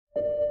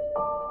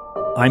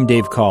I'm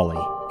Dave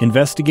Cawley,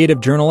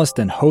 investigative journalist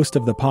and host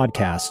of the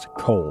podcast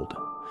Cold.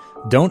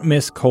 Don't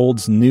miss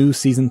Cold's new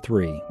Season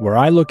 3, where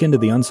I look into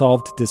the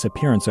unsolved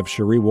disappearance of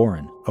Sheree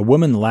Warren, a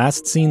woman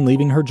last seen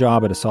leaving her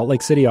job at a Salt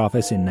Lake City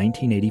office in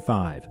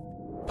 1985.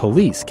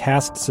 Police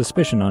cast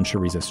suspicion on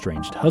Sheree's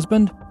estranged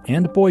husband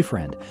and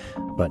boyfriend,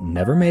 but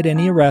never made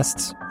any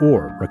arrests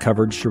or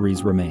recovered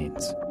Sheree's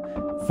remains.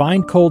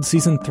 Find Cold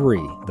Season 3,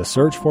 The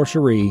Search for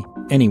Sheree,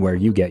 anywhere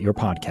you get your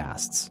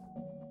podcasts.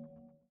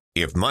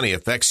 If money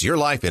affects your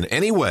life in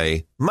any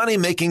way, Money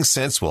Making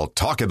Sense will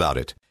talk about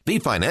it. Be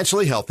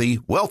financially healthy,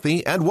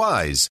 wealthy, and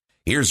wise.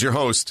 Here's your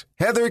host,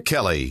 Heather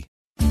Kelly.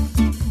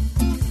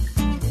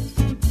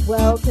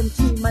 Welcome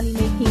to Money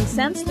Making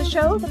Sense, the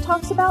show that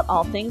talks about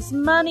all things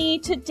money.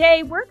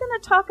 Today, we're going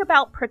to talk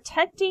about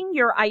protecting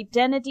your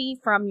identity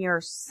from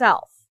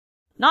yourself.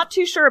 Not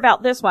too sure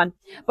about this one,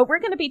 but we're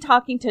going to be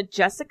talking to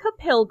Jessica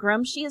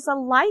Pilgrim. She is a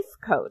life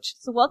coach.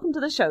 So welcome to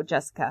the show,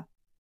 Jessica.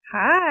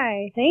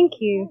 Hi, thank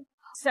you.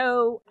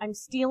 So I'm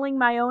stealing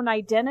my own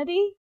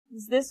identity?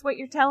 Is this what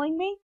you're telling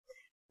me?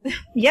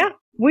 Yeah,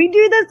 we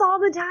do this all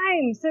the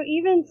time. So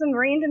even some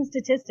random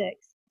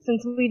statistics,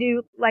 since we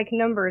do like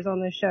numbers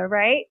on this show,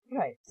 right?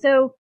 Right.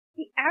 So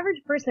the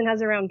average person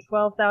has around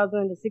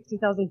 12,000 to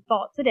 60,000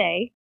 thoughts a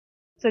day.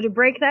 So to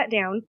break that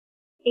down,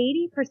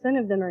 80%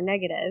 of them are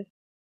negative.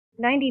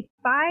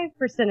 95%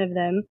 of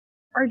them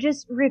are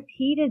just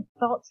repeated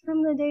thoughts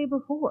from the day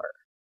before.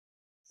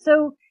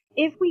 So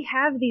if we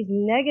have these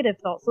negative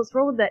thoughts, let's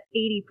roll with that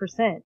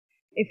 80%.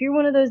 If you're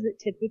one of those that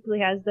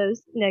typically has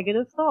those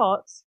negative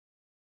thoughts,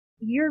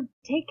 you're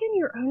taking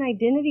your own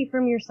identity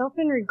from yourself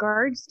in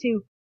regards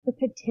to the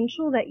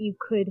potential that you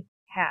could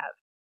have.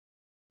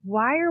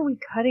 Why are we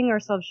cutting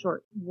ourselves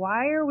short?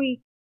 Why are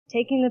we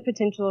taking the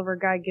potential of our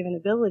God-given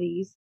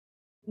abilities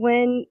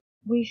when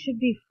we should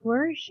be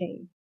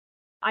flourishing?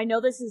 I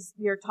know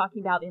you're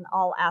talking about in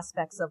all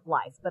aspects of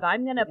life, but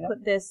I'm going to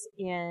put this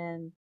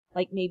in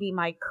like maybe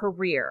my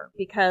career,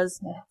 because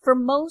for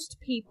most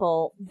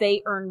people,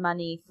 they earn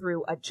money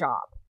through a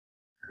job.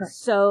 Correct.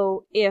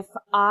 So if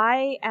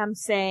I am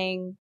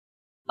saying,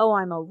 oh,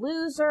 I'm a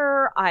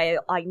loser, I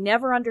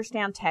never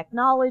understand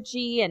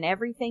technology, and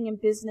everything in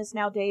business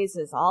nowadays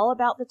is all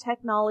about the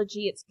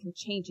technology, it's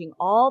changing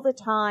all the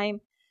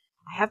time,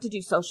 I have to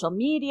do social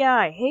media,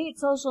 I hate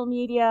social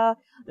media,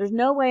 there's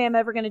no way I'm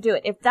ever going to do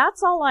it. If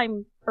that's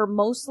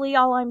mostly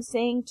all I'm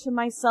saying to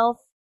myself,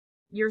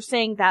 you're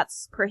saying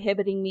that's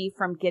prohibiting me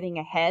from getting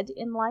ahead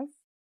in life?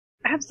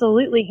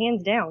 Absolutely,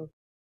 hands down.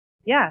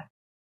 Yeah.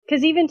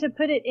 Because even to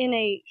put it in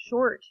a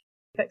short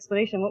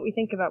explanation, what we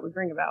think about, we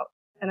bring about.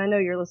 And I know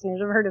your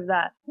listeners have heard of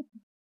that.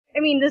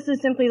 I mean, this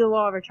is simply the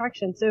law of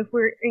attraction. So if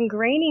we're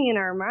ingraining in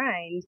our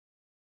mind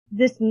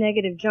this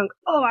negative junk,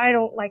 oh, I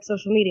don't like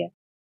social media.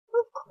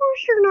 Of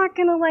course you're not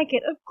going to like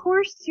it. Of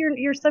course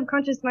your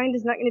subconscious mind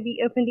is not going to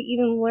be open to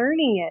even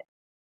learning it.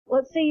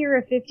 Let's say you're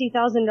a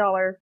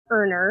 $50,000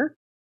 earner.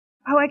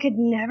 Oh, I could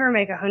never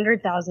make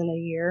 $100,000 a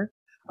year.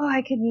 Oh,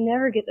 I could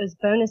never get those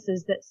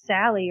bonuses that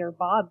Sally or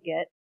Bob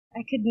get.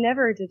 I could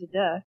never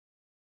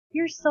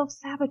You're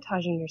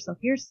self-sabotaging yourself.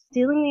 You're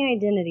stealing the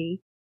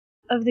identity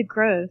of the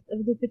growth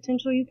of the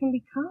potential you can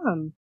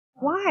become.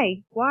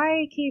 Why?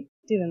 Why keep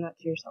doing that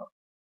to yourself?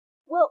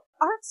 Well,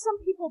 aren't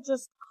some people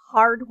just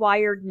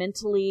hardwired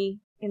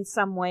mentally in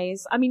some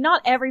ways? I mean,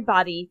 not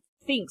everybody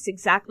thinks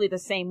exactly the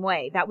same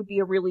way. That would be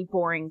a really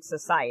boring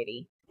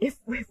society if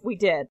we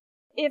did.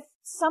 If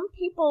some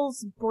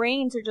people's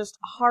brains are just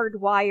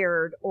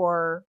hardwired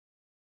or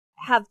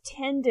have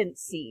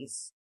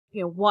tendencies,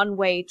 one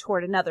way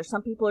toward another.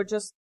 Some people are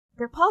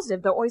they're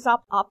positive. They're always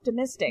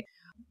optimistic.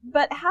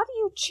 But how do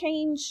you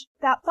change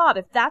that thought?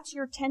 If that's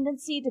your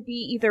tendency to be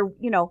either,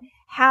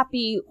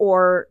 happy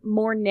or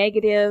more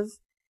negative,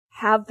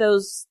 have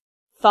those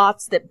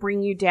thoughts that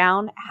bring you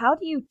down, how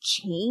do you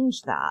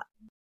change that?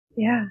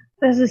 Yeah,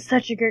 this is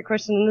such a great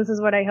question. And this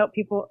is what I help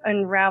people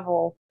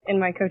unravel in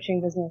my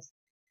coaching business.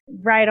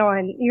 Right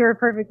on. You're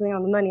perfectly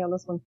on the money on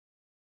this one.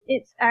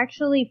 It's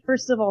actually,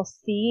 first of all,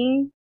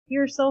 seeing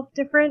yourself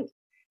different.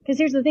 Because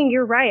here's the thing,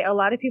 you're right. A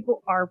lot of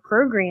people are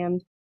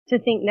programmed to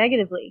think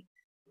negatively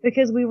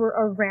because we were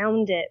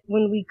around it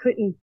when we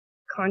couldn't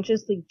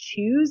consciously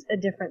choose a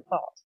different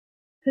thought.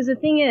 Because the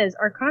thing is,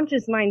 our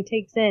conscious mind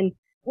takes in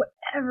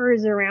whatever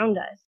is around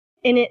us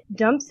and it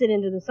dumps it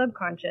into the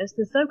subconscious.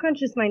 The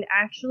subconscious mind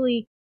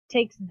actually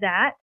takes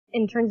that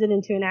and turns it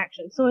into an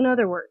action. So in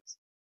other words,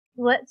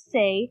 let's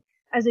say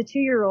as a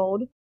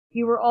 2-year-old,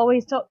 you were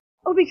always taught,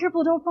 oh, be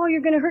careful, don't fall, you're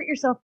going to hurt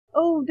yourself.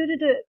 Oh,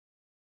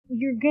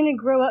 You're going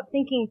to grow up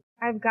thinking,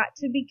 I've got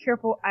to be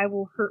careful, I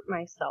will hurt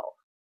myself.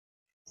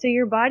 So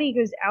your body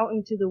goes out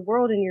into the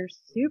world and you're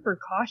super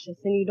cautious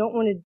and you don't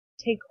want to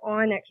take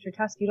on extra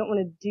tasks. You don't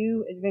want to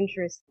do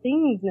adventurous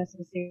things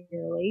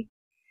necessarily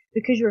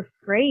because you're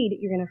afraid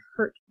you're going to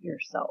hurt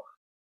yourself.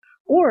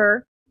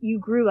 Or you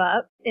grew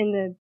up and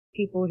the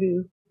people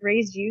who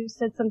raised you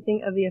said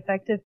something of the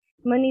effect of,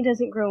 money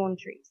doesn't grow on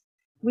trees.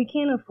 We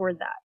can't afford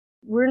that.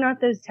 We're not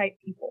those type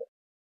people.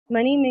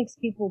 Money makes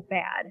people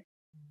bad.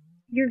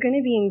 You're going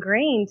to be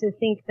ingrained to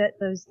think that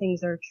those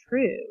things are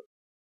true.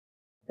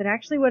 But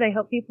actually what I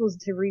help people is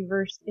to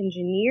reverse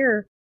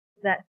engineer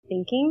that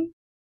thinking.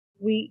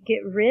 We get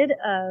rid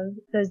of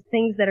those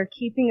things that are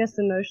keeping us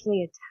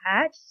emotionally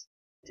attached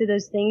to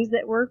those things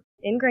that were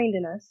ingrained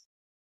in us.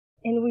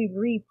 And we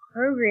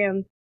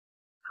reprogram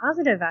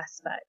positive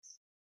aspects,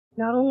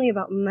 not only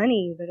about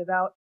money, but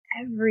about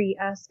every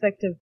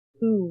aspect of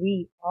who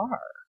we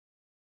are.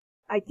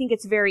 I think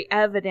it's very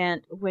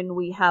evident when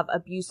we have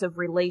abusive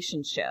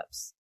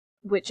relationships,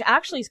 which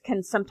actually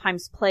can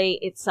sometimes play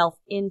itself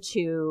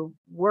into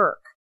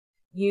work.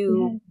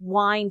 You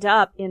wind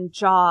up in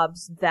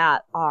jobs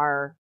that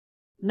are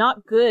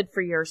not good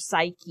for your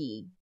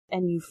psyche,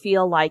 and you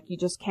feel like you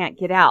just can't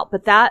get out.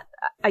 But that,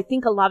 I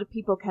think a lot of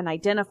people can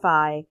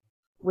identify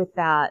with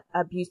that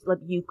abuse. Like,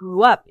 you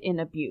grew up in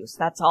abuse.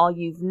 That's all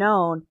you've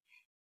known.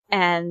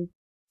 And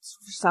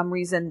for some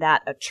reason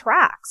that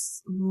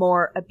attracts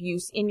more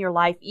abuse in your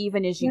life,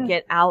 even as you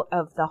get out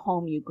of the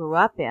home you grew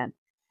up in.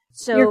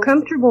 So you're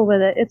comfortable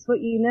with it. It's what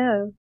you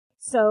know.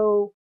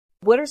 So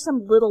what are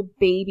some little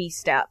baby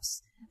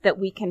steps that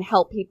we can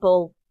help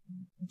people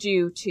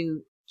do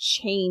to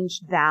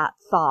change that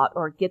thought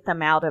or get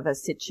them out of a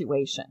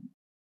situation?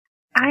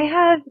 I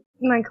have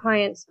my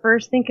clients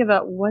first think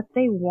about what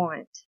they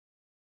want.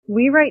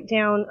 We write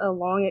down a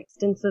long,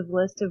 extensive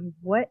list of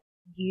what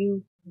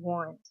you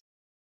want.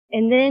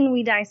 And then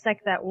we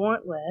dissect that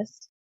want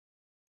list.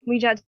 We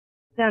jot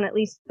down at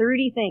least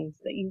 30 things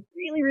that you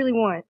really, really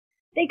want.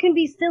 They can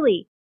be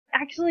silly.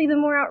 Actually, the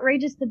more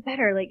outrageous, the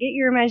better. Like, get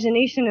your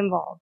imagination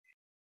involved.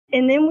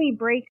 And then we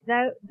break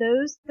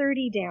those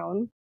 30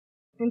 down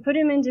and put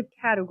them into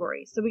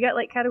categories. So we got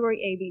like category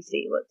A, B,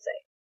 C, let's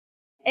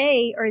say.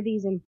 A are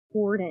these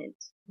important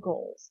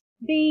goals.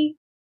 B,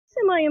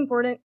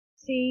 semi-important.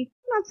 C,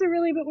 not so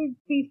really, but would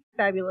be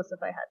fabulous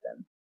if I had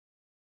them.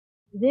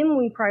 Then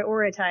we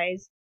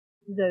prioritize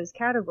those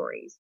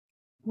categories.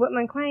 What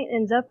my client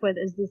ends up with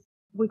is this,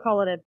 we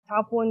call it a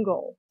top one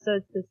goal. So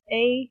it's this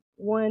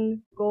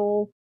A1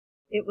 goal.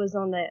 It was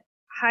on the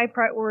high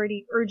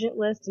priority urgent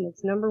list and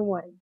it's number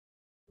 1.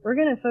 We're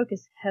going to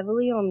focus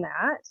heavily on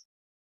that.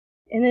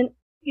 And then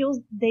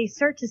they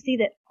start to see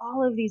that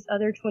all of these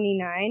other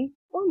 29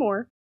 or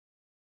more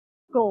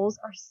goals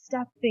are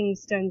stepping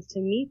stones to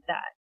meet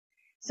that.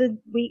 So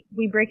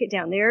we break it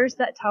down. There's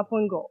that top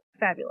one goal.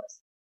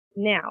 Fabulous.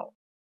 Now,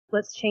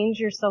 let's change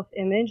your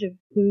self-image of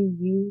who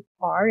you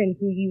are and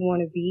who you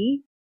want to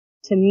be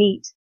to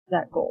meet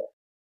that goal.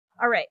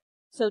 All right.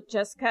 So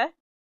Jessica,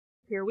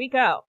 here we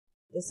go.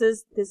 This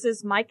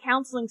is my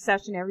counseling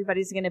session.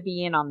 Everybody's going to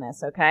be in on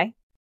this, okay?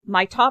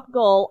 My top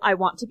goal, I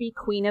want to be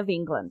Queen of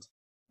England.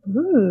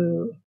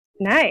 Ooh,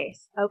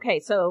 nice. Okay,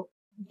 so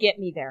get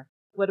me there.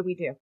 What do we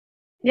do?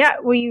 Yeah,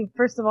 well, you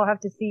first of all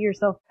have to see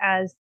yourself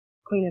as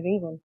Queen of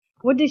England.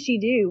 What does she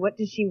do? What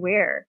does she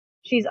wear?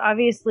 She's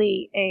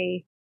obviously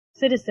a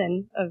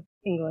citizen of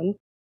England.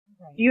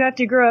 Right. You have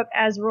to grow up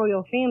as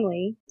royal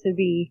family to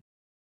be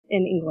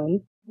in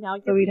England. Now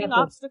you're putting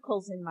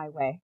obstacles in my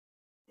way.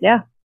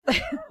 Yeah.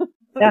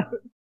 Yeah.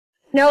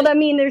 No, I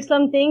mean, there's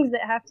some things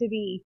that have to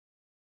be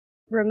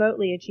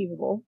remotely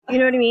achievable. You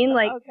know what I mean?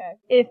 Like, okay.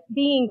 If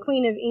being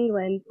Queen of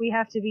England, we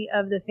have to be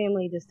of the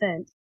family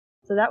descent.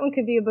 So that one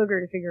could be a booger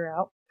to figure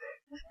out.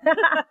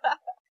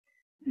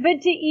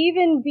 But to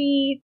even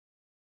be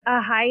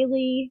a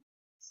highly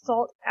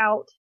sought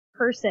out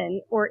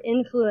person or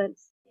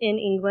influence in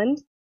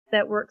England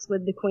that works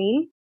with the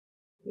Queen,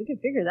 we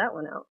could figure that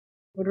one out.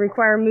 Would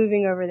require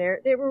moving over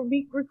there. It would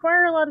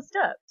require a lot of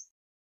steps,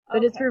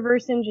 but It's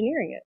reverse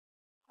engineering it.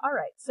 All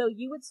right. So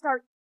you would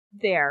start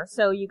there.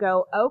 So you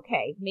go,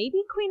 okay,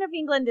 maybe Queen of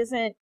England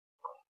isn't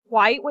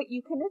quite what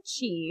you can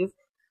achieve,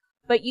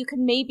 but you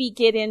can maybe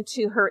get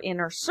into her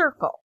inner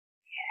circle.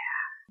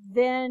 Yeah.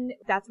 Then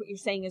that's what you're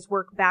saying is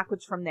work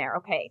backwards from there.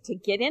 Okay. To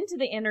get into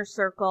the inner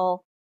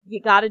circle,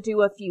 you got to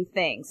do a few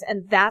things.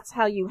 And that's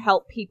how you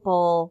help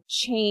people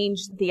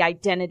change the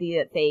identity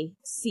that they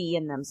see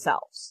in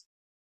themselves.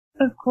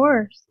 Of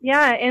course.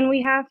 Yeah. And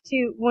we have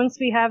to, once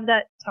we have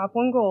that top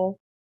one goal,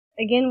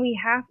 again, we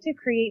have to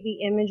create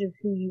the image of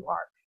who you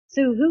are.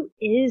 So who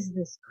is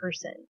this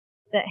person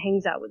that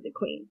hangs out with the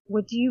Queen?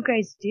 What do you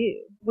guys do?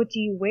 What do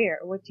you wear?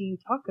 What do you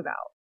talk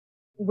about?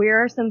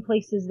 Where are some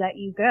places that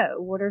you go?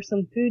 What are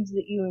some foods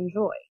that you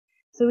enjoy?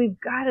 So we've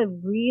got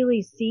to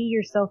really see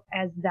yourself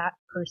as that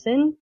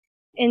person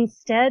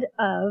instead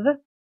of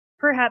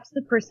perhaps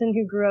the person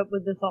who grew up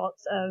with the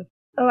thoughts of,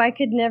 oh, I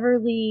could never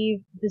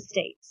leave the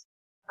States.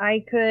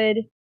 I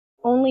could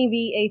only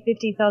be a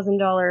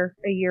 $50,000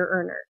 a year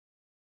earner.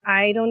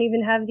 I don't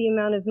even have the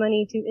amount of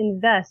money to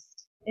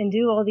invest and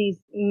do all these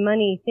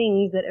money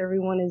things that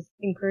everyone is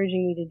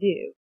encouraging me to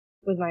do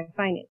with my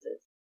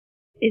finances.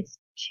 It's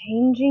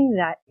changing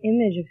that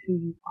image of who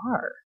you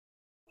are.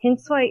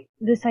 Hence why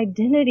this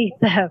identity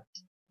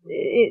theft,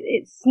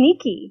 it's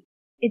sneaky.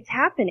 It's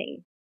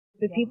happening.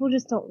 But people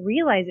just don't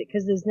realize it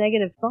because those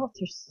negative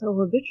thoughts are so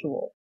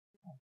habitual.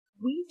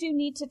 We do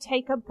need to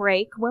take a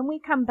break. When we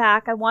come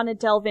back, I want to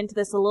delve into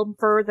this a little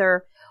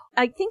further.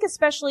 I think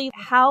especially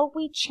how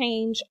we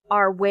change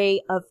our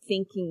way of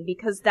thinking,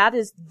 because that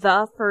is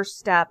the first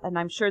step, and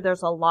I'm sure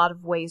there's a lot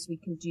of ways we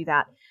can do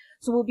that.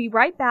 So we'll be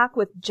right back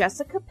with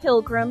Jessica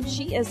Pilgrim.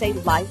 She is a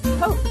life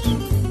coach.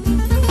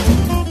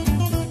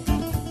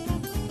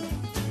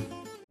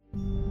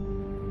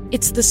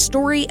 It's the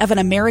story of an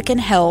American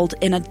held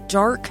in a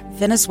dark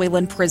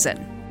Venezuelan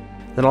prison.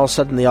 Then all of a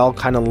sudden they all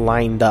kind of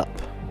lined up.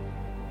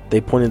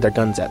 They pointed their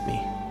guns at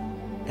me.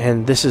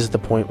 And this is the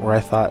point where I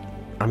thought,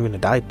 I'm going to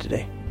die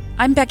today.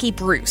 I'm Becky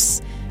Bruce.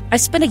 I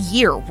spent a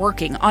year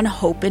working on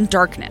Hope in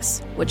Darkness,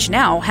 which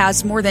now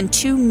has more than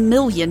 2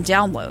 million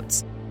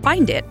downloads.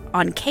 Find it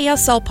on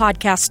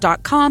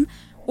kslpodcast.com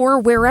or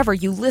wherever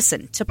you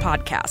listen to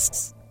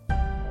podcasts.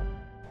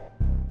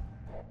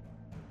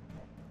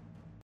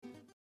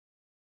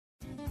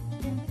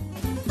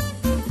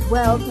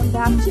 Welcome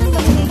back to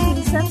Money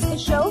Making Sense, the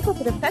show. If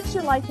it affects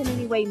your life in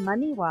any way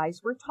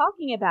money-wise, we're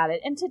talking about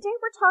it. And today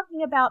we're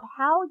talking about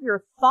how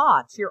your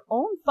thoughts, your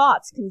own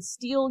thoughts, can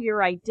steal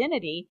your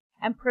identity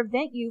and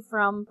prevent you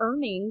from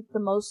earning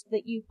the most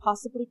that you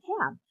possibly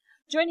can.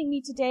 Joining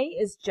me today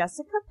is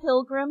Jessica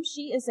Pilgrim.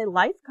 She is a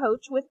life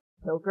coach with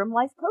Pilgrim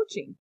Life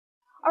Coaching.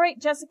 All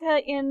right, Jessica,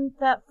 in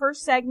that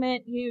first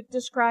segment, you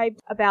described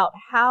about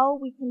how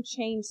we can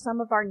change some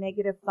of our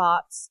negative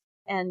thoughts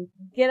and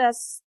get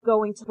us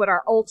going to what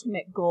our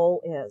ultimate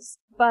goal is.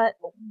 But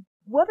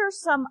what are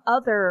some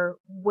other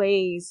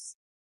ways?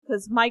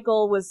 Because my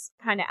goal was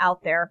kind of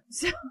out there.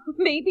 So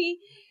maybe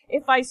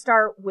if I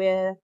start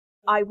with,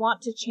 I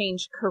want to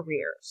change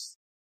careers.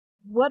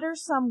 What are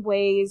some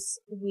ways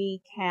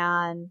we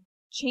can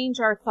change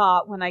our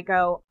thought when I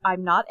go,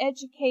 I'm not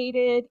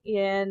educated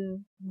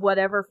in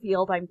whatever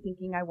field I'm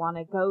thinking I want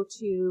to go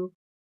to.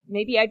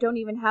 Maybe I don't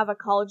even have a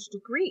college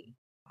degree.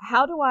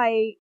 How do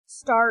I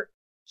start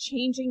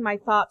changing my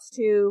thoughts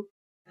to,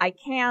 I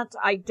can't,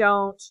 I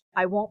don't,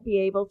 I won't be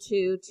able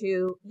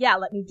to, yeah,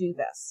 let me do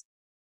this?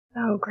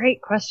 Oh,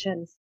 great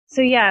questions.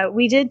 So yeah,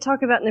 we did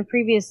talk about in the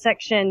previous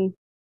section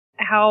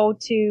how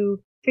to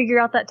figure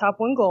out that top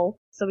one goal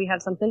so we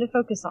have something to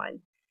focus on.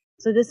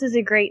 So this is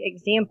a great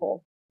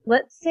example.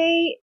 Let's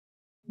say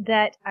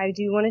that I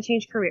do want to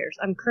change careers.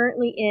 I'm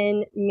currently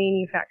in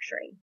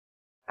manufacturing.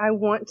 I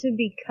want to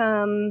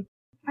become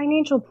a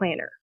financial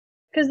planner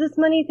because this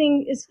money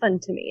thing is fun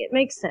to me. It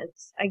makes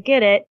sense. I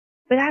get it,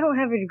 but I don't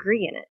have a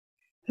degree in it.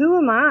 Who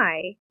am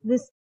I,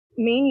 this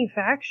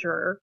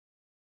manufacturer,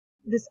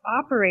 this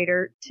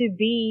operator, to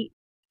be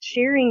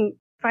sharing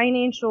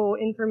financial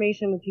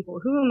information with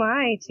people? Who am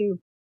I to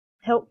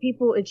help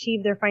people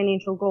achieve their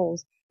financial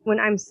goals when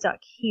I'm stuck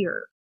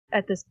here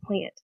at this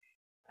plant?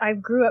 I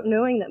grew up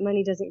knowing that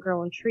money doesn't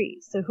grow on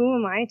trees. So who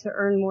am I to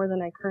earn more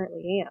than I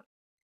currently am?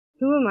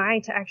 Who am I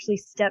to actually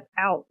step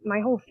out?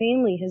 My whole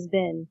family has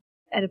been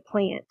at a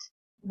plant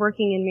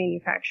working in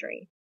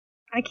manufacturing.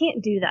 I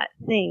can't do that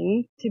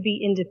thing to be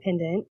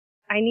independent.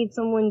 I need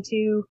someone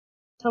to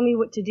tell me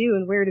what to do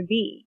and where to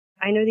be.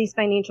 I know these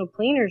financial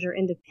planners are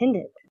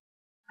independent,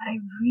 but I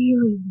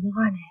really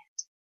want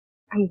it.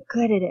 I'm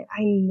good at it.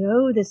 I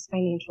know this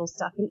financial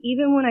stuff. And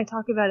even when I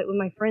talk about it with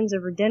my friends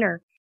over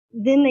dinner,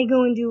 then they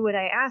go and do what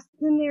I ask,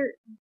 then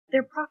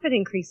their profit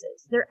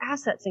increases, their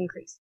assets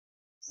increase.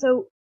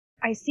 So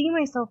I see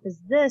myself as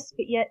this,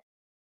 but yet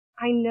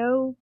I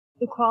know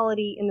the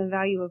quality and the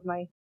value of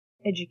my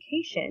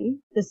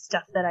education, the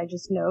stuff that I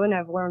just know and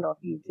I've learned off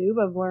YouTube,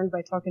 I've learned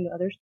by talking to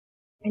others.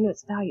 I know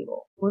it's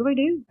valuable. What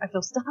do? I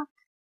feel stuck.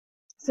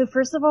 So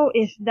first of all,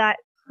 if that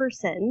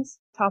person's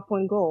top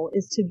one goal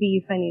is to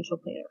be a financial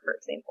planner, for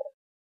example,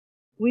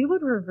 we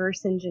would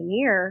reverse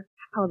engineer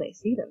how they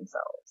see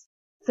themselves.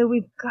 So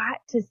we've got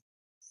to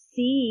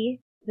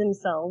see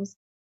themselves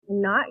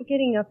not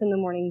getting up in the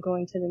morning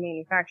going to the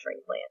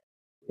manufacturing plant.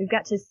 We've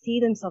got to see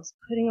themselves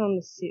putting on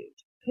the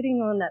suit, putting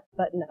on that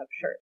button-up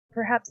shirt,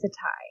 perhaps a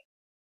tie.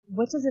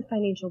 What does a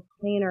financial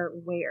planner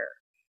wear?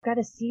 You've got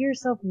to see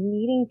yourself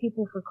meeting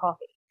people for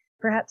coffee,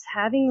 perhaps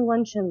having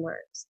lunch and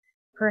learns,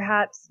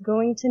 perhaps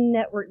going to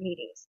network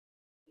meetings.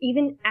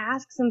 Even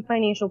ask some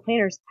financial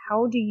planners,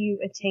 how do you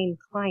attain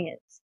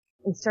clients?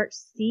 And start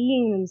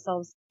seeing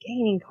themselves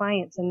gaining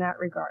clients in that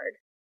regard.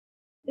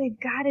 They've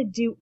got to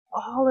do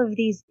all of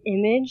these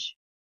image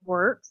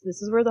works.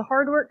 This is where the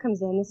hard work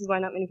comes in. This is why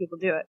not many people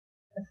do it.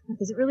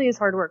 Because it really is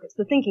hard work. It's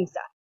the thinking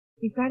stuff.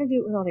 You've got to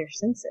do it with all their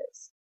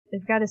senses.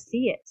 They've got to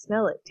see it,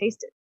 smell it, taste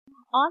it.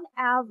 On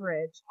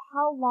average,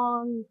 how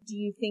long do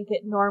you think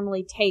it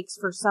normally takes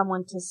for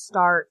someone to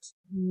start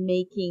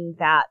making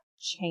that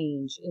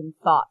change in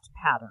thought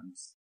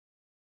patterns?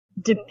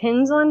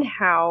 Depends on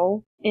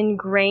how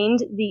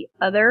ingrained the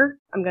other,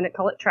 I'm going to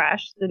call it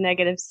trash, the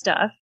negative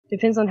stuff,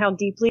 depends on how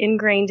deeply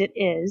ingrained it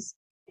is.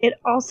 It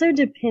also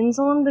depends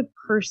on the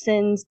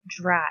person's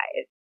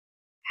drive.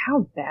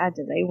 How bad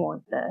do they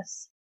want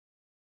this?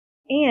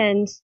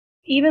 And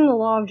even the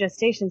law of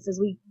gestation says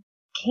we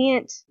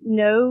can't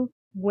know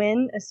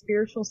when a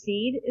spiritual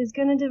seed is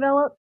going to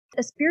develop.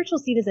 A spiritual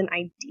seed is an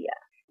idea.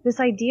 This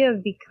idea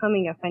of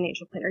becoming a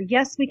financial planner.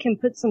 Yes, we can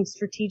put some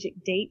strategic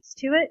dates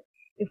to it.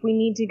 if we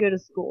need to go to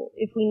school,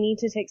 if we need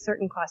to take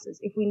certain classes,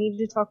 if we need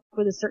to talk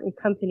with a certain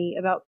company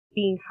about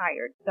being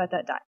hired, ...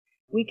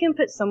 We can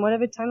put somewhat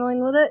of a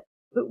timeline with it,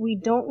 but we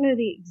don't know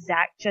the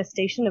exact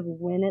gestation of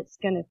when it's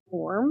going to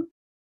form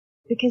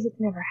because it's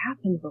never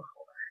happened before.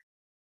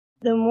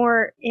 The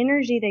more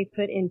energy they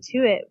put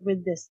into it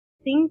with this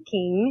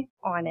thinking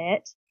on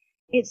it,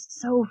 it's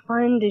so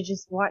fun to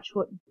just watch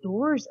what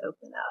doors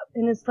open up.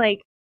 And it's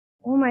like,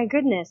 oh my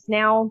goodness,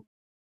 now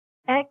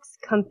X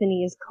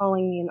company is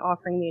calling me and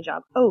offering me a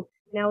job. Oh,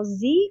 now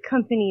Z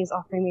company is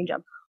offering me a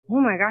job.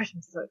 Oh my gosh,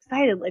 I'm so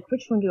excited. Like,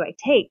 which one do I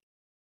take?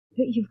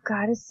 But you've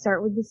got to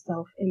start with the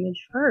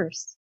self-image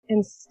first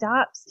and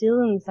stop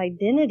stealing this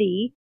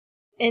identity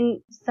and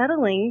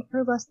settling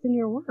for less than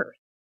your worth.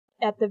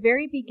 At the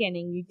very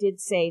beginning, you did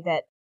say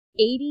that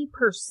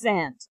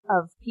 80%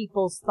 of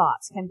people's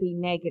thoughts can be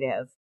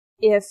negative.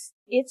 If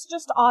it's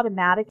just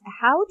automatic,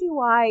 how do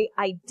I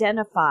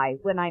identify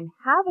when I'm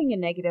having a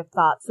negative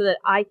thought so that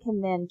I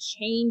can then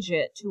change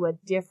it to a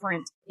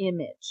different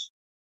image?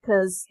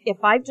 Because if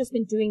I've just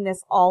been doing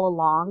this all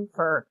along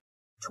for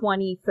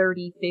 20,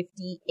 30,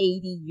 50,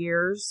 80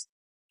 years,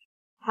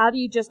 how do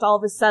you just all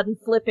of a sudden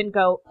flip and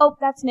go, oh,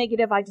 that's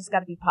negative, I just got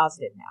to be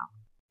positive now?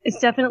 It's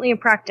definitely a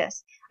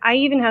practice. I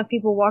even have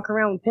people walk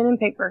around with pen and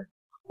paper,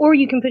 or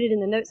you can put it in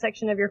the note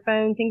section of your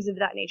phone, things of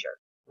that nature.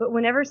 But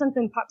whenever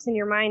something pops in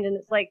your mind and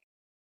it's like,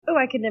 oh,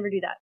 I could never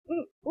do that.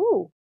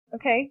 Ooh,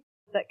 okay,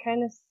 that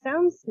kind of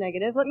sounds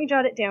negative. Let me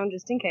jot it down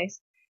just in case.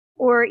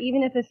 Or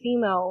even if a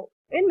female,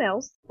 and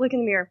males, look in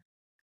the mirror.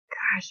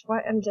 Gosh,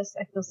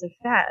 I feel so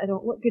fat. I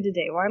don't look good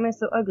today. Why am I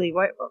so ugly?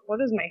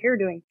 What is my hair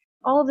doing?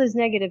 All of those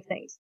negative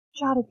things.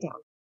 Jot it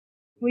down.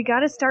 We got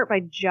to start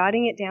by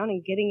jotting it down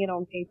and getting it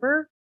on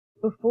paper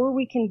before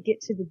we can get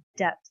to the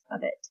depth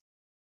of it.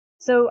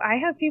 So I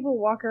have people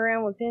walk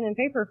around with pen and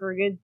paper for a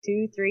good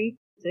 2, 3,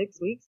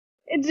 6 weeks.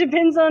 It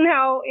depends on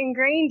how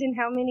ingrained and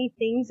how many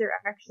things are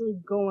actually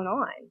going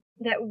on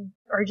that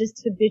are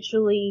just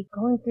habitually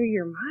going through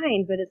your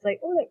mind. But it's like,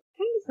 oh, that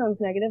kind of sounds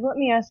negative. Let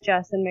me ask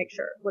Jess and make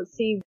sure. Let's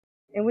see.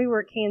 And we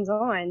work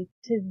hands-on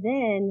to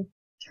then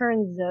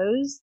turn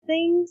those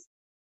things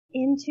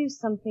into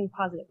something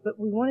positive. But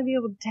we want to be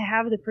able to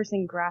have the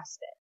person grasp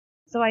it.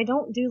 So I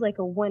don't do like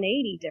a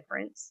 180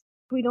 difference.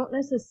 We don't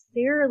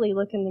necessarily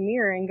look in the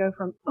mirror and go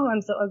from, oh,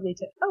 I'm so ugly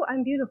to, oh,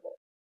 I'm beautiful.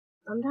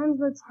 Sometimes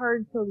that's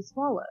hard pill to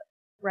swallow,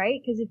 right?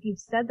 Because if you've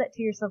said that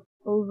to yourself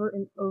over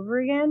and over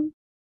again,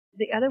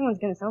 the other one's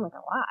going to sound like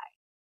a lie.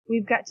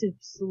 We've got to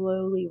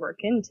slowly work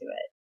into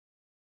it.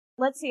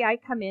 Let's say I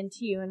come into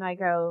you and I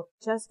go,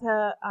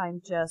 Jessica,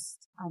 I'm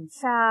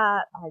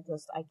fat.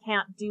 I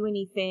can't do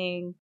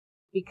anything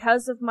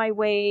because of my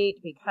weight,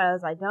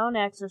 because I don't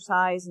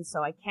exercise. And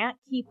so I can't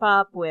keep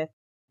up with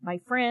my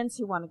friends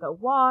who want to go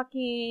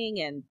walking.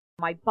 And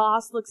my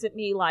boss looks at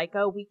me like,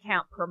 oh, we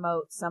can't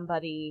promote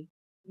somebody,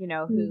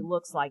 who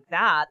looks like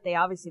that. They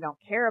obviously don't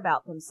care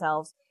about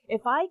themselves.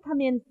 If I come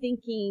in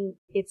thinking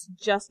it's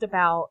just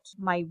about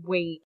my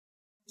weight,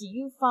 do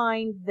you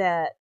find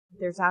that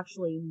there's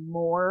actually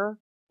more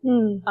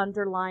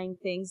underlying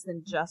things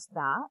than just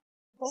that?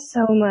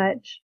 So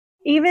much.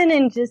 Even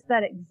in just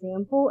that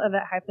example of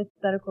a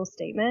hypothetical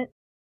statement,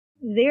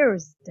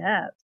 there's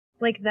depth.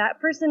 Like that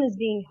person is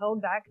being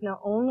held back not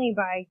only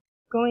by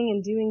going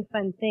and doing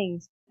fun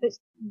things, but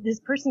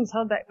this person's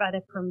held back by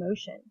the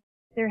promotion.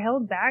 They're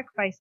held back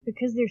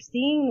because they're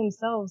seeing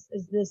themselves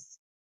as this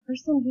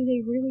person who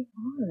they really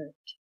aren't.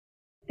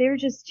 They're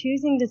just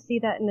choosing to see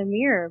that in the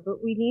mirror,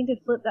 but we need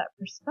to flip that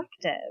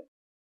perspective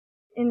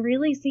and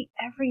really see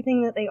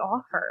everything that they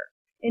offer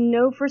and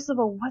know, first of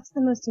all, what's the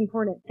most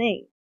important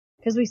thing?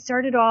 Because we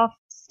started off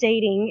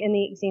stating in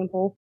the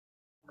example,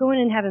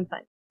 going and having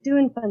fun,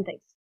 doing fun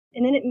things.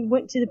 And then it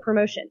went to the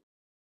promotion.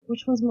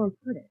 Which one's more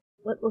important?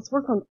 Let's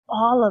work on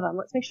all of them.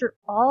 Let's make sure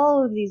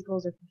all of these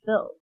goals are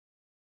fulfilled.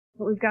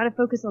 But we've got to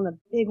focus on the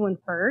big one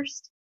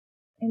first,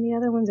 and the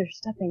other ones are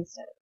stepping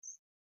stones.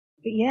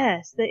 But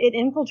yes, it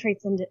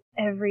infiltrates into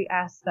every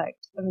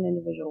aspect of an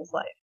individual's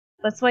life.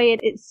 That's why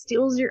it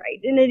steals your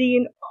identity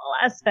in all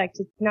aspects.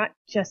 It's not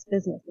just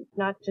business. It's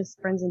not just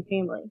friends and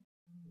family.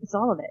 It's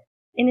all of it.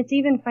 And it's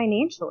even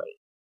financially.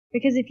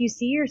 Because if you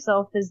see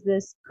yourself as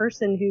this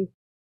person who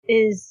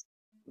is,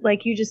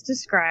 like you just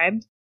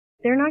described,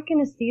 they're not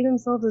going to see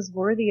themselves as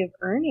worthy of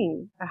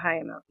earning a high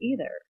amount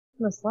either,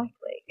 most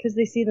likely, because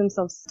they see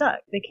themselves stuck.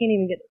 They can't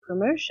even get the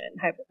promotion,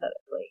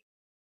 hypothetically.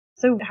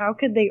 So how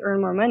could they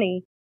earn more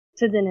money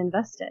to then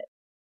invest it,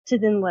 to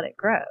then let it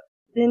grow?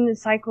 Then the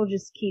cycle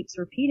just keeps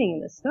repeating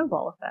in the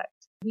snowball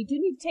effect. We do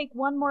need to take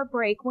one more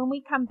break. When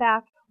we come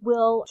back,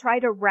 we'll try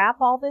to wrap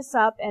all this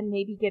up and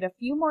maybe get a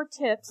few more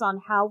tips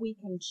on how we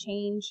can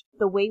change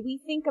the way we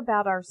think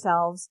about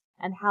ourselves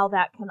and how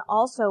that can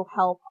also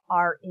help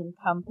our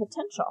income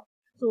potential.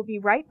 So we'll be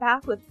right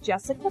back with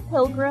Jessica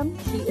Pilgrim.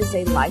 She is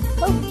a life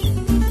coach.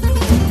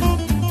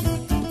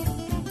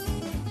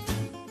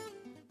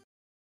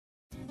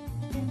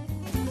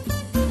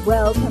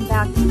 Welcome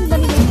back to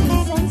Money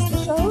Making Sense,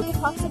 the show that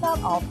talks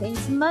about all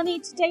things money.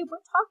 Today we're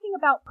talking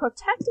about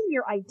protecting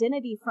your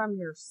identity from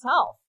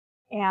yourself.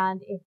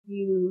 And if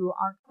you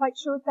aren't quite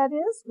sure what that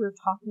is, we're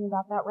talking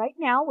about that right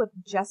now with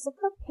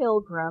Jessica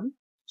Pilgrim.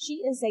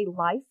 She is a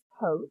life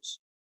coach.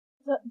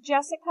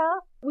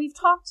 Jessica, we've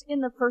talked in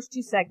the first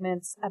 2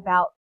 segments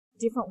about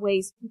different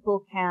ways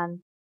people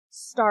can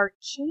start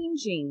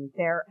changing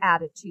their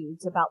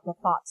attitudes about the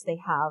thoughts they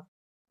have.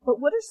 But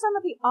what are some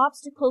of the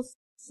obstacles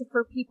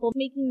for people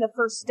making the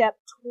first step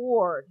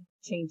toward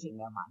changing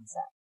their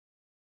mindset?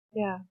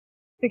 Yeah,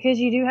 because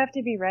you do have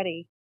to be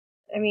ready.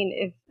 I mean,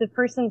 if the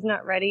person's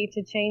not ready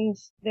to change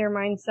their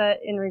mindset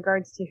in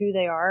regards to who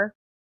they are,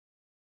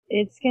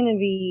 it's going to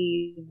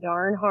be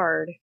darn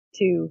hard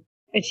to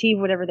achieve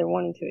whatever they're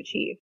wanting to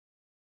achieve.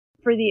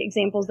 For the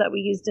examples that we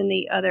used in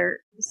the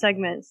other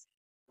segments,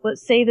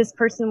 let's say this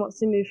person wants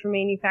to move from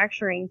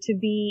manufacturing to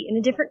be in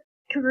a different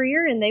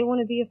career and they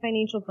want to be a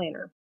financial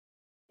planner.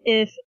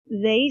 If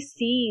they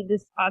see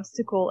this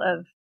obstacle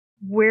of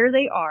where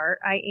they are,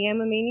 I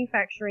am a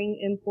manufacturing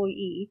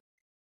employee,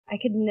 I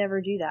could never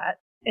do that.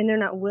 And they're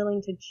not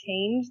willing to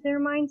change their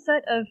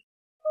mindset of,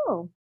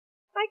 oh,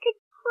 I could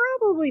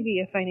probably be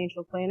a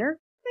financial planner.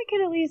 I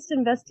could at least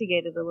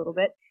investigate it a little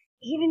bit,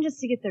 even just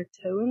to get their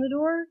toe in the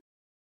door.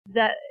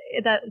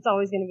 That's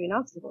always going to be an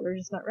obstacle. They're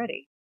just not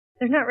ready.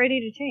 They're not ready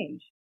to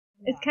change.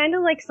 Yeah. It's kind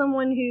of like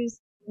someone who's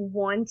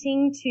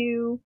wanting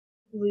to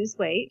lose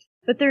weight,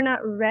 but they're not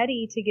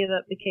ready to give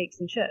up the cakes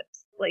and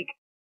chips. Like,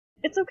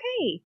 it's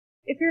okay.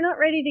 If you're not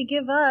ready to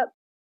give up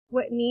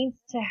what needs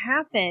to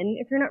happen,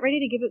 if you're not ready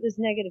to give up those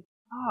negative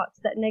thoughts,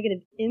 that negative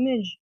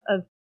image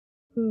of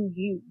who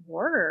you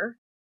were,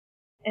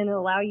 and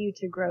allow you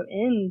to grow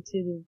into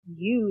the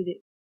you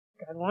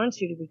that God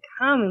wants you to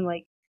become, and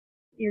like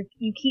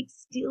you keep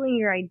stealing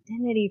your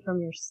identity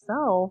from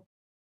yourself,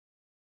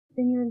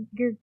 then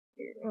you're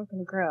not going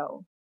to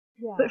grow.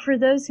 Yeah. But for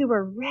those who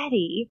are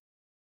ready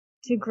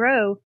to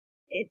grow,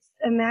 it's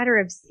a matter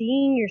of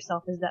seeing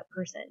yourself as that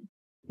person.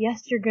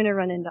 Yes, you're going to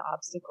run into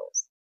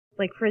obstacles.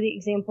 Like for the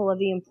example of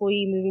the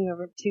employee moving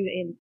over to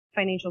a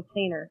financial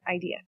planner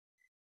idea.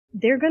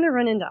 They're going to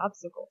run into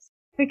obstacles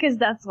because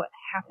that's what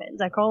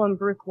happens. I call them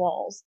brick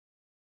walls.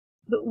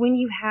 But when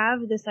you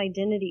have this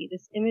identity,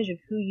 this image of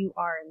who you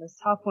are and this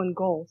top one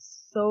goal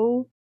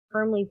so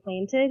firmly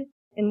planted,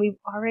 and we've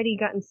already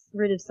gotten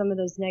rid of some of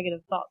those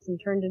negative thoughts and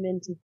turned them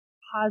into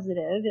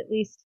positive, at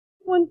least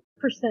 1%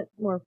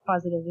 more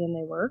positive than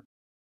they were,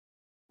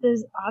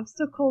 those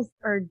obstacles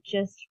are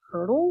just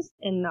hurdles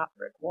and not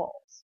brick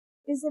walls.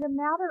 Is it a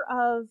matter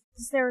of,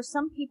 because there are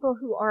some people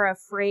who are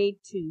afraid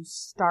to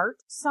start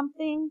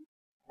something,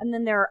 and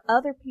then there are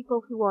other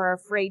people who are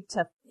afraid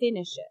to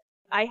finish it.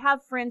 I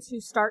have friends who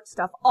start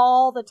stuff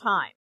all the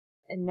time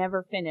and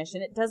never finish,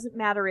 and it doesn't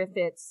matter if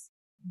it's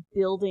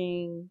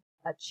building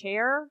a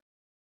chair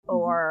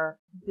or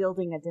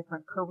building a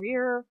different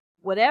career,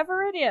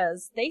 whatever it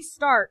is, they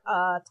start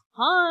a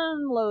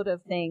ton load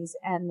of things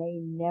and they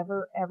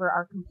never ever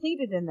are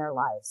completed in their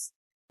lives.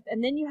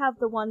 And then you have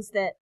the ones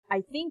that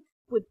I think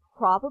would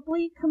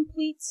probably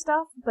complete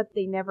stuff, but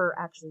they never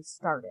actually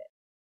start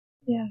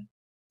it. Yeah.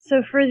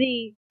 So for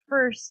the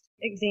first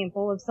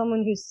example of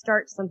someone who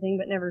starts something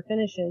but never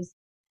finishes,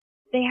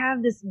 they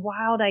have this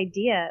wild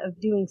idea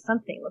of doing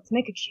something. Let's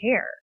make a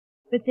chair.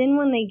 But then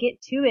when they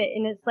get to it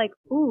and it's like,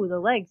 ooh, the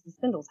legs, the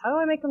spindles, how do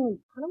I make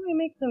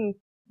them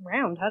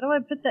round? How do I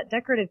put that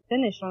decorative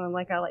finish on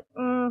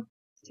them?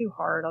 It's too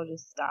hard. I'll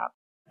just stop.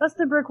 That's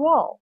the brick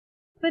wall.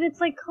 But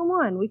it's like, come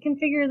on, we can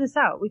figure this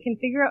out. We can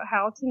figure out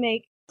how to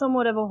make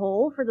somewhat of a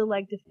hole for the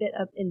leg to fit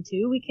up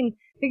into. We can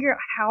figure out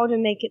how to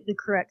make it the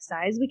correct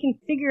size. We can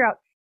figure out,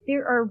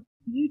 there are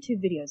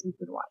YouTube videos we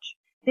could watch.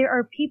 There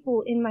are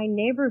people in my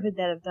neighborhood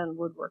that have done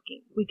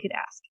woodworking. We could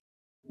ask.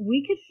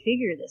 We could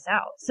figure this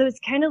out. So it's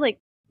kind of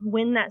like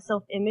when that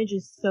self-image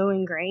is so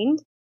ingrained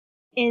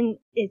and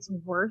it's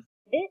worth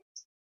it,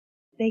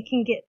 they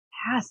can get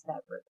past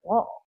that brick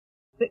wall.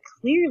 But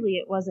clearly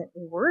it wasn't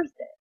worth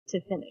it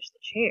to finish the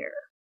chair.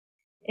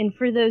 And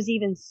for those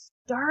even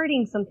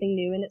starting something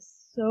new, and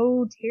it's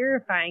so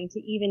terrifying to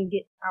even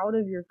get out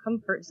of your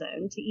comfort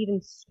zone, to even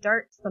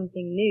start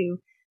something new,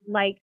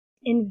 like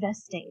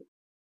investing.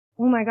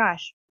 Oh my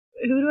gosh,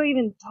 who do I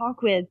even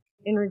talk with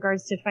in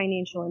regards to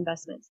financial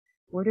investments?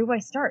 Where do I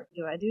start?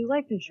 Do I do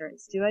life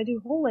insurance? Do I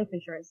do whole life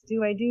insurance?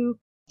 Do I do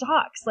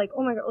stocks? Like,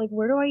 oh my God, like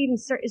where do I even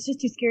start? It's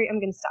just too scary. I'm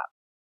going to stop.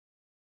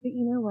 But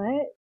you know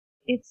what?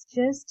 It's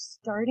just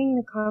starting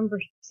the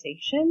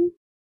conversation.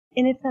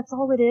 And if that's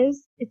all it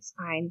is, it's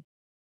fine.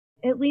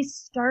 At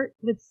least start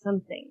with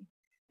something.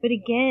 But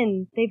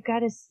again, they've got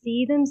to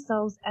see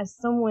themselves as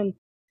someone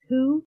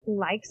who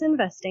likes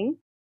investing.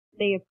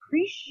 They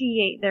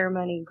appreciate their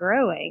money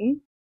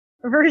growing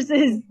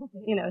versus,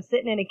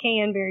 sitting in a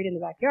can buried in the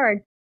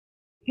backyard.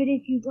 But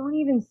if you don't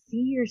even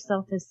see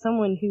yourself as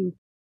someone who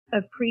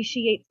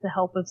appreciates the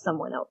help of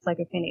someone else, like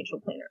a financial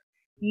planner,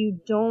 you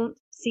don't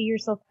see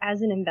yourself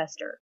as an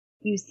investor.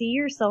 You see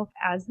yourself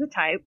as the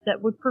type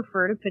that would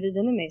prefer to put it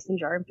in a mason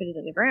jar and put it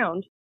in the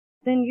ground,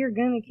 then you're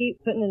going to keep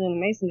putting it in a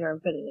mason jar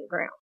and put it in the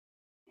ground.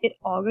 It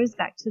all goes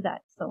back to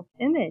that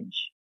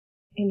self-image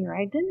and your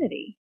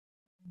identity.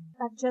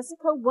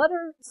 Jessica, what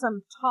are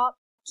some top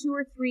 2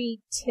 or 3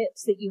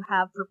 tips that you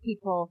have for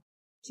people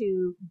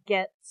to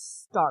get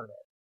started?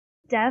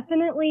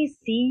 Definitely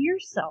see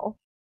yourself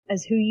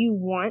as who you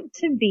want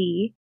to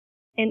be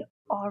and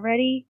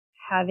already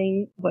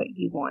having what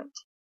you want.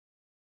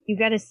 You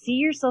got to see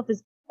yourself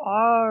as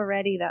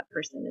already that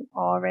person and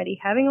already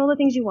having all the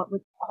things you want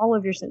with all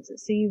of your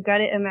senses. So you've got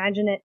to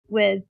imagine it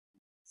with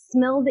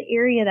smell the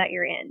area that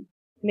you're in.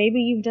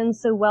 Maybe you've done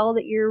so well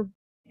that you're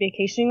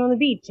vacationing on the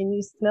beach and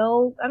you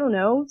smell, I don't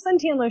know,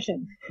 suntan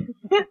lotion.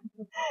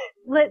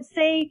 Let's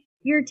say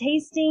you're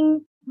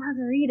tasting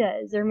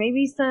margaritas or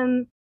maybe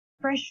some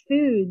fresh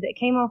food that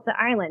came off the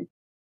island.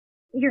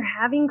 You're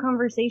having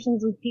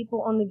conversations with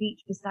people on the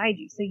beach beside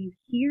you, so you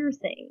hear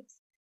things.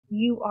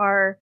 You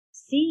are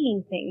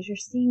seeing things. You're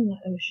seeing the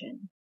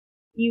ocean.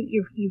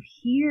 You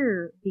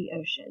hear the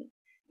ocean.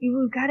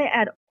 We've got to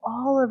add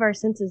all of our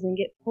senses and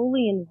get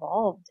fully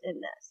involved in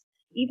this.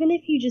 Even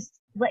if you just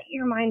let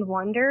your mind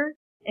wander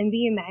and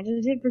be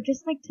imaginative for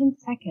just like 10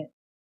 seconds.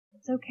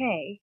 It's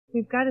okay.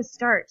 We've got to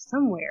start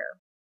somewhere.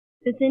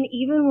 But then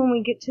even when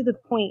we get to the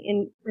point,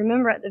 and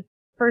remember at the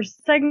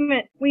first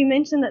segment, we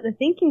mentioned that the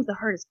thinking's the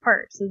hardest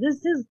part. So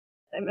this is,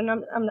 I mean,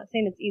 I'm not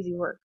saying it's easy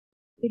work,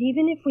 but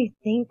even if we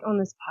think on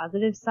this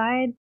positive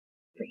side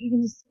for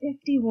even just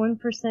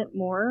 51%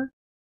 more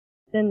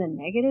than the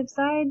negative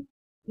side,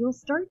 you'll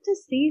start to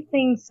see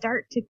things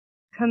start to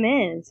come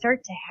in and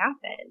start to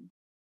happen.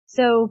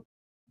 So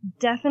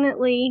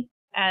definitely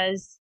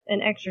as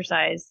an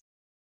exercise,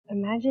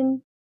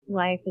 imagine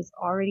life is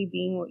already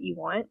being what you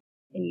want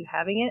and you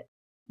having it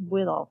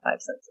with all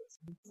 5 senses.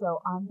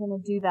 So I'm going to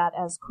do that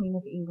as Queen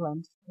of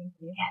England. Thank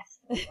you. Yes.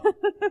 All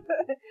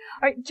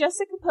right,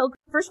 Jessica Pilgrim,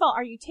 first of all,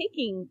 are you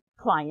taking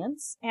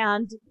clients?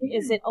 And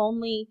is it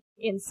only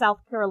in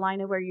South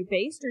Carolina where you're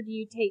based, or do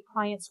you take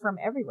clients from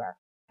everywhere?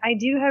 I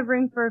do have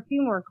room for a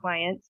few more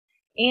clients,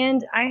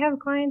 and I have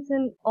clients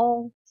in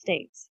all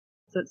states.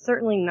 So it's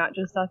certainly not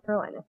just South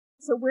Carolina.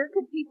 So where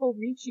could people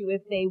reach you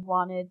if they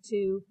wanted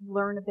to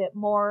learn a bit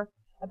more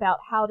about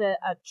how to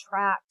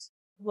attract,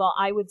 well,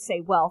 I would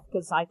say wealth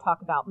because I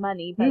talk about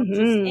money, but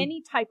just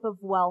any type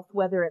of wealth,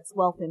 whether it's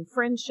wealth in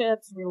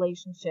friendships,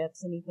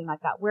 relationships, anything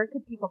like that. Where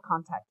could people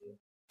contact you?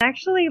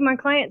 Actually, my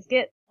clients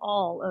get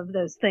all of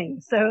those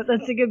things. So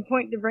that's a good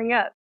point to bring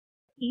up.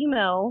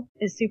 Email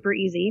is super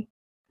easy.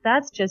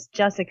 That's just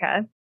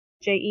Jessica,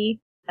 JESSICA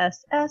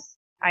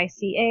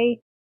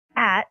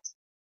at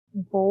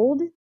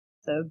bold,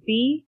 so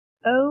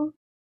BOLD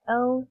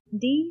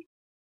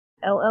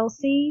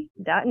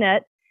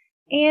LLC.net.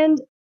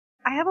 And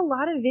I have a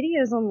lot of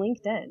videos on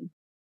LinkedIn.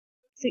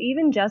 So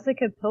even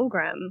Jessica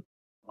Pilgrim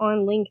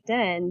on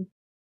LinkedIn,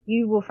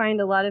 you will find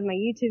a lot of my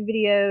YouTube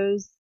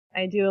videos.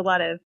 I do a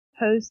lot of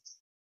posts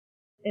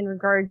in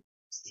regards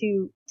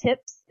to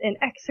tips and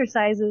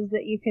exercises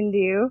that you can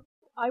do.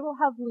 I will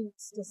have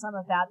links to some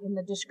of that in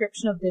the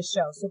description of this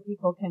show so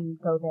people can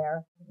go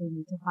there if they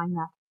need to find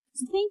that.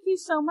 So thank you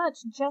so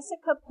much,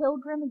 Jessica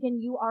Pilgrim.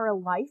 Again, you are a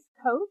life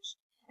coach,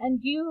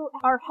 and you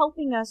are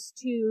helping us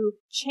to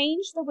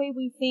change the way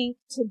we think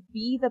to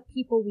be the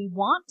people we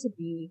want to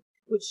be,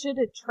 which should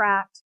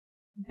attract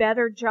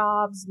better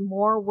jobs,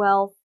 more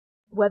wealth,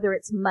 whether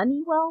it's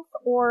money wealth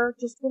or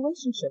just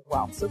relationship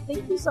wealth. So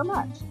thank you so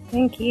much.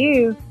 Thank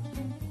you.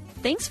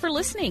 Thanks for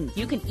listening.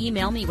 You can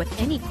email me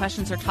with any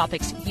questions or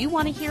topics you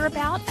want to hear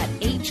about at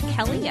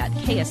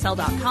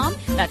hkelly@ksl.com.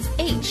 That's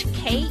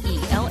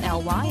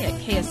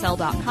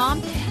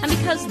HKELLY@ksl.com. And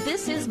because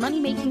this is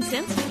Money Making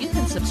Sense, you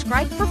can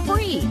subscribe for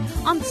free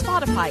on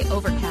Spotify,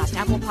 Overcast,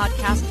 Apple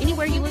Podcasts,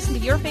 anywhere you listen to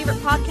your favorite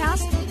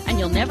podcast, and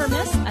you'll never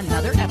miss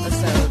another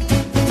episode.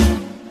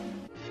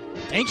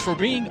 Thanks for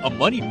being a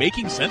Money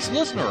Making Sense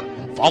listener.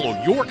 Follow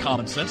your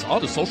common sense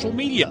on the social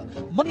media.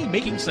 Money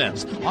Making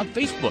Sense on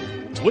Facebook,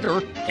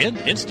 Twitter, and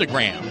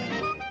Instagram.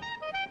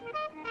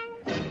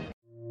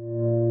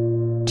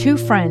 Two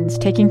friends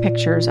taking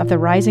pictures of the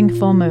rising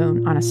full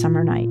moon on a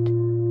summer night.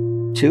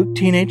 Two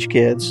teenage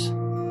kids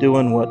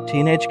doing what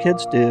teenage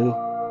kids do.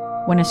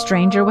 When a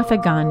stranger with a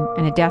gun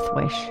and a death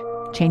wish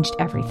changed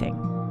everything.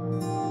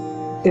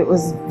 It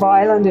was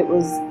violent, it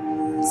was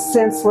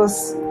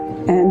senseless,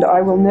 and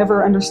I will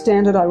never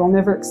understand it, I will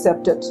never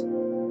accept it.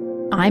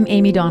 I'm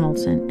Amy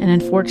Donaldson, and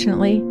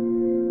unfortunately,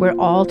 we're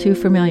all too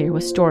familiar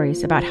with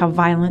stories about how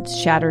violence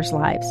shatters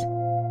lives.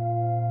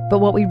 But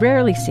what we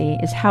rarely see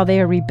is how they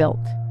are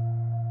rebuilt.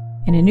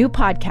 In a new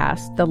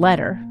podcast, The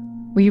Letter,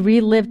 we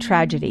relive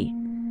tragedy,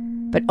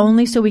 but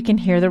only so we can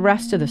hear the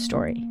rest of the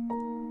story.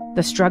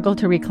 The struggle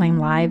to reclaim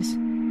lives,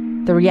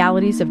 the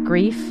realities of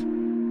grief,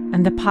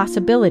 and the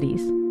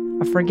possibilities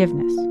of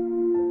forgiveness.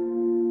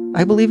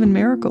 I believe in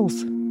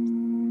miracles.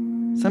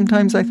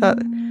 Sometimes I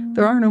thought,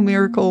 there are no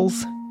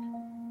miracles.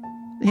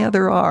 Yeah,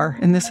 there are,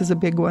 and this is a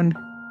big one.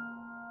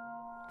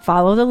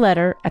 Follow The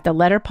Letter at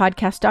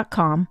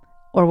theletterpodcast.com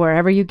or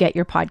wherever you get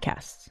your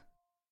podcasts.